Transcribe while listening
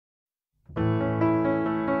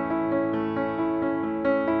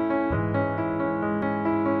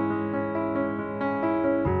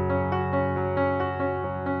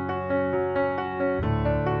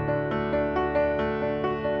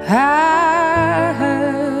I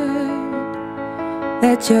heard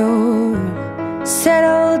that you're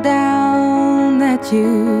settled down, that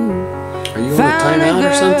you Are you on a found timeout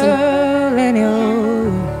or something? girl and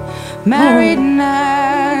you're married now.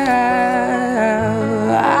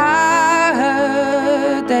 I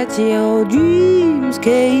heard that your dreams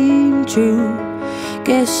came true.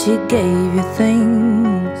 Guess she gave you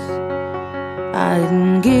things I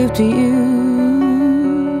didn't give to you.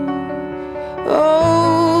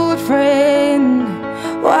 Old friend,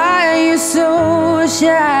 why are you so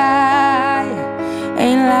shy?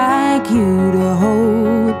 Ain't like you to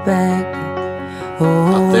hold back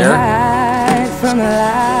or hide from the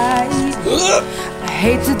light. I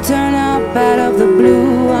hate to turn up out of the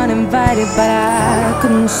blue uninvited, but I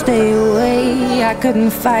couldn't stay away. I couldn't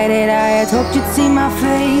fight it. I had hoped you'd see my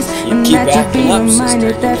face and that you'd be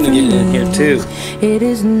reminded that for me it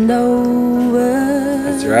isn't over.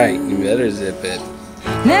 That's right, you better zip it.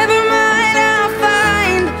 Never mind, I'll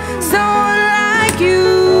find someone like you.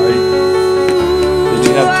 Did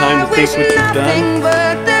you have time to think what you've done?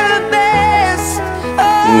 But the best of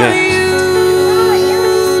Next. you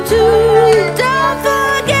too. Don't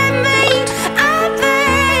forget me, I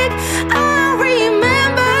beg. I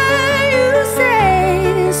remember you say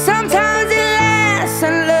sometimes it lasts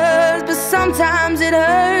and loves, but sometimes it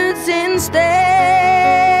hurts instead.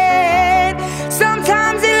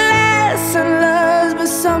 Sometimes it lasts and loves, but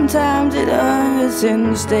sometimes it hurts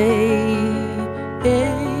instead.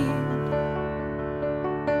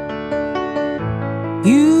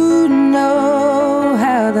 You know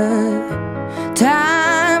how the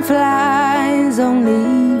time flies.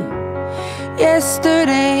 Only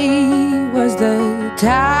yesterday was the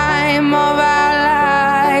time of our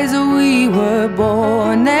lives. We were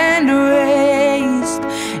born and raised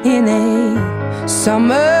in a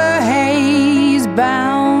summer haze,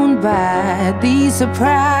 bound by the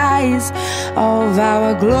surprise of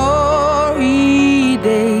our glory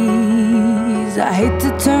days. I hate to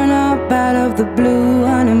turn up out of the blue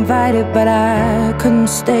uninvited, but I couldn't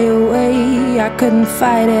stay away. I couldn't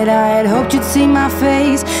fight it. I had hoped you'd see my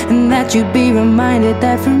face and that you'd be reminded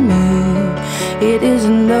that for me it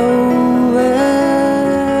isn't over.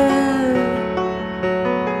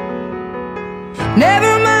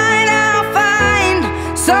 Never mind, I'll find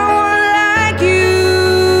someone like you.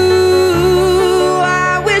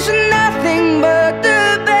 I wish nothing but the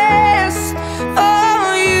best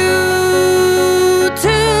for you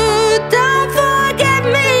too. Don't forget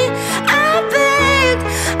me, I beg.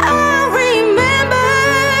 I remember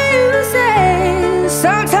you say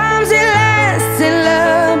sometimes it lasts in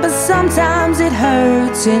love, but sometimes it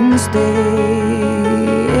hurts instead.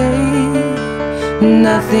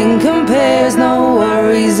 Nothing compares, no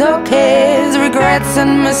worries or cares, regrets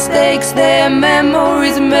and mistakes, their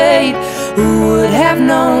memories made. Who would have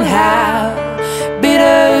known how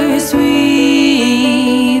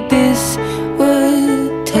bittersweet this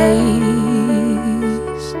would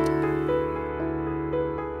taste?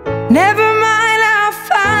 Never mind, I'll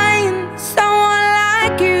find someone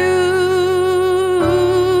like you.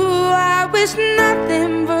 I wish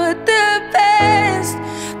nothing but the best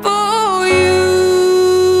for you.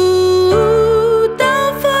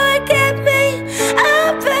 Don't forget me, I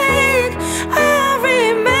beg. I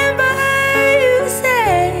remember you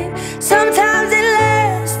said sometimes it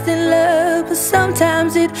lasts in love, but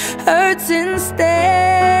sometimes it hurts instead.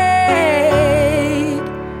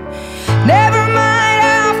 Never mind,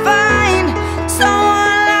 I'll find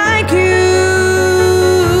someone like you.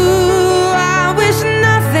 I wish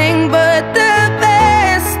nothing but the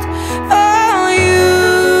best for you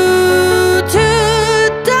too.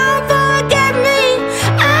 Don't forget me,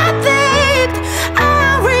 I beg. I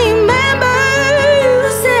remember you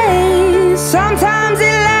say sometimes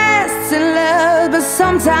it lasts in love, but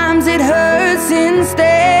sometimes it hurts instead.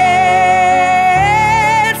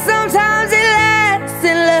 Sometimes it lasts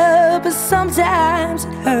in love, but sometimes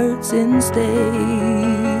it hurts instead.